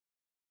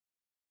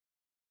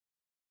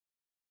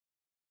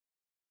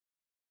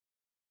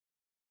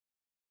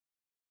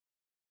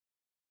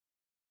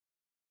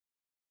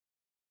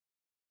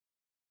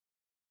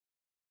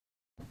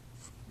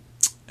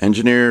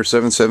Engineer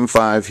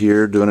 775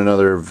 here, doing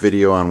another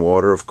video on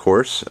water, of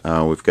course.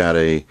 We've got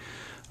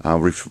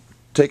we've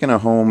taken a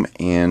home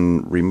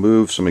and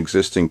removed some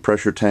existing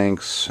pressure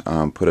tanks,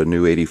 put a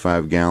new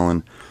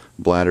 85-gallon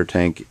bladder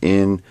tank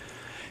in,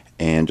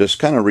 and just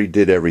kind of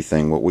redid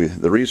everything.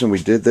 The reason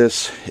we did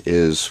this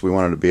is we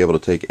wanted to be able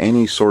to take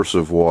any source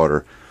of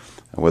water,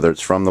 whether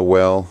it's from the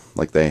well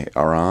like they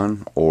are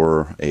on,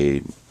 or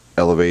a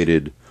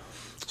elevated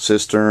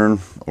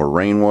cistern or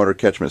rainwater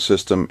catchment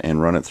system,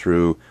 and run it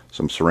through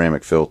some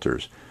ceramic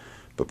filters.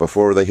 But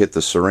before they hit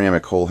the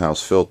ceramic whole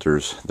house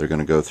filters, they're going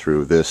to go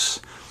through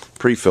this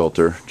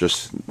pre-filter.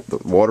 Just the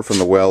water from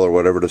the well or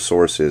whatever the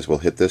source is will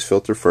hit this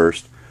filter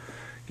first,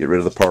 get rid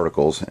of the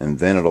particles, and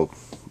then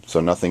so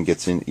nothing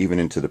gets in even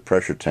into the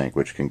pressure tank,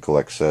 which can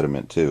collect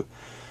sediment too.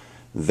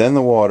 Then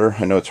the water,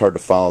 I know it's hard to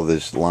follow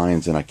these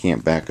lines and I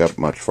can't back up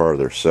much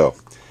farther, so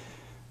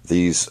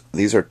these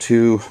are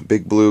two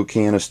big blue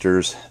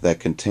canisters that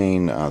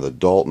contain the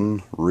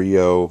Dalton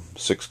Rio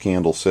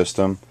 6-candle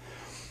system,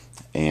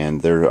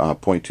 and they're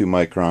 0.2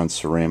 micron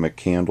ceramic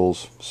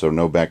candles, so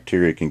no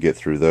bacteria can get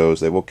through those.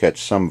 They will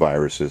catch some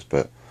viruses,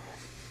 but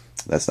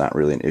that's not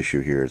really an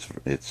issue here.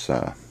 It's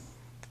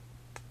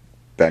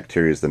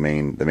bacteria is the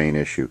main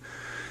issue.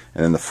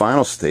 And then the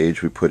final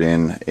stage, we put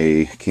in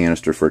a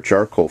canister for a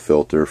charcoal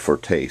filter for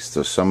taste.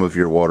 So some of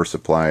your water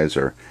supplies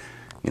are,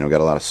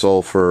 got a lot of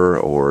sulfur,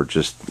 or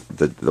just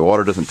the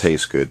water doesn't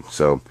taste good.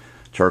 So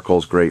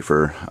charcoal's great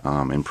for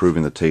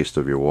improving the taste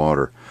of your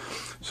water.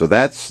 So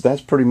that's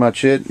pretty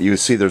much it. You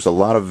see there's a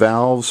lot of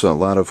valves, a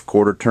lot of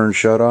quarter turn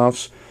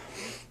shutoffs,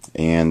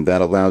 and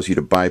that allows you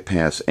to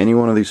bypass any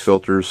one of these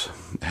filters.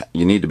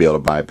 You need to be able to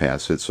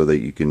bypass it so that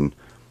you can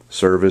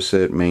service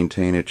it,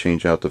 maintain it,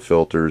 change out the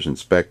filters,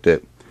 inspect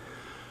it.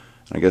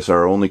 I guess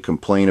our only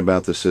complaint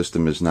about the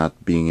system is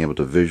not being able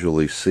to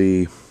visually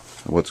see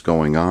what's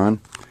going on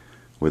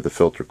with the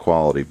filter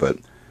quality, but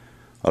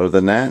other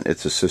than that,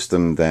 it's a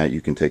system that you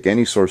can take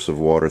any source of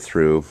water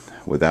through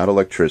without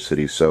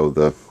electricity. So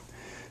the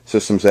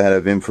systems that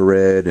have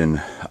infrared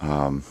and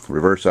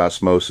reverse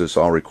osmosis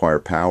all require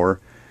power.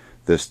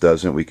 This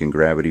doesn't. We can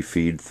gravity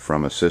feed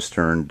from a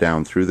cistern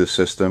down through the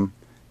system.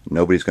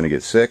 Nobody's going to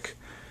get sick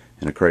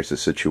in a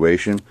crisis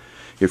situation.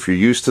 If you're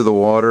used to the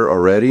water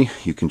already,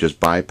 you can just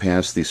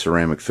bypass these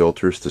ceramic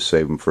filters to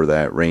save them for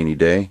that rainy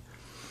day,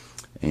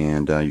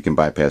 and you can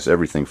bypass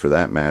everything for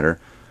that matter.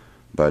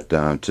 But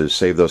to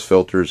save those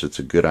filters, it's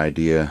a good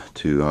idea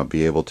to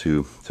be able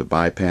to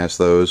bypass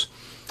those.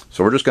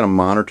 So we're just going to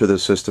monitor the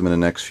system in the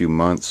next few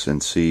months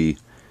and see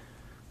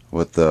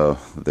what the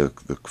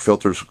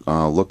filters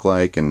look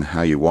like, and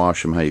how you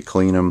wash them, how you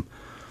clean them.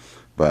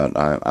 But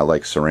I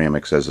like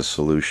ceramics as a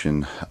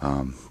solution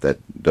that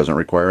doesn't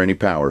require any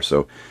power.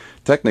 So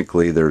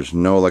technically there's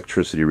no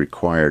electricity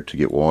required to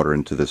get water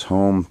into this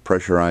home,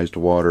 pressurized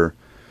water,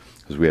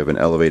 because we have an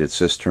elevated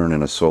cistern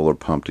and a solar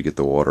pump to get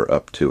the water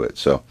up to it.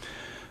 So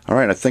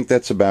alright, I think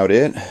that's about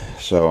it.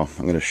 So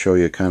I'm going to show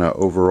you kind of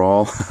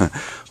overall.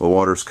 The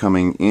water's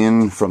coming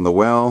in from the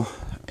well,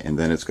 and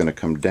then it's going to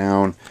come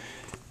down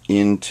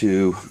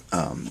into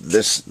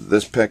this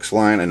PEX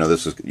line. I know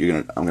this is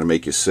I'm going to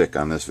make you sick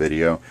on this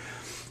video.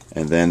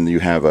 And then you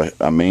have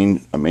a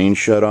main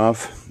shut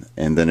off,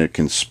 and then it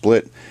can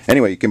split.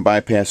 Anyway, you can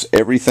bypass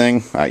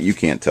everything. You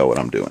can't tell what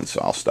I'm doing,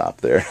 so I'll stop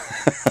there.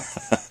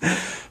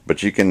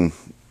 But you can,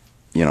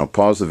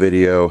 pause the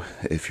video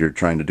if you're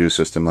trying to do a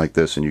system like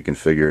this, and you can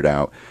figure it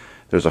out.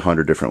 There's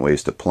 100 different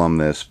ways to plumb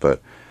this,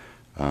 but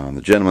the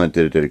gentleman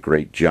that did a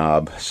great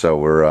job. So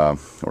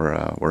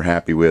we're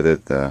happy with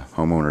it. The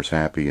homeowner's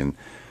happy, and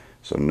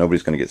so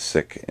nobody's going to get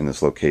sick in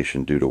this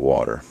location due to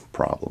water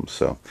problems.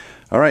 So,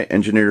 all right,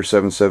 Engineer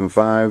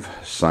 775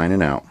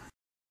 signing out.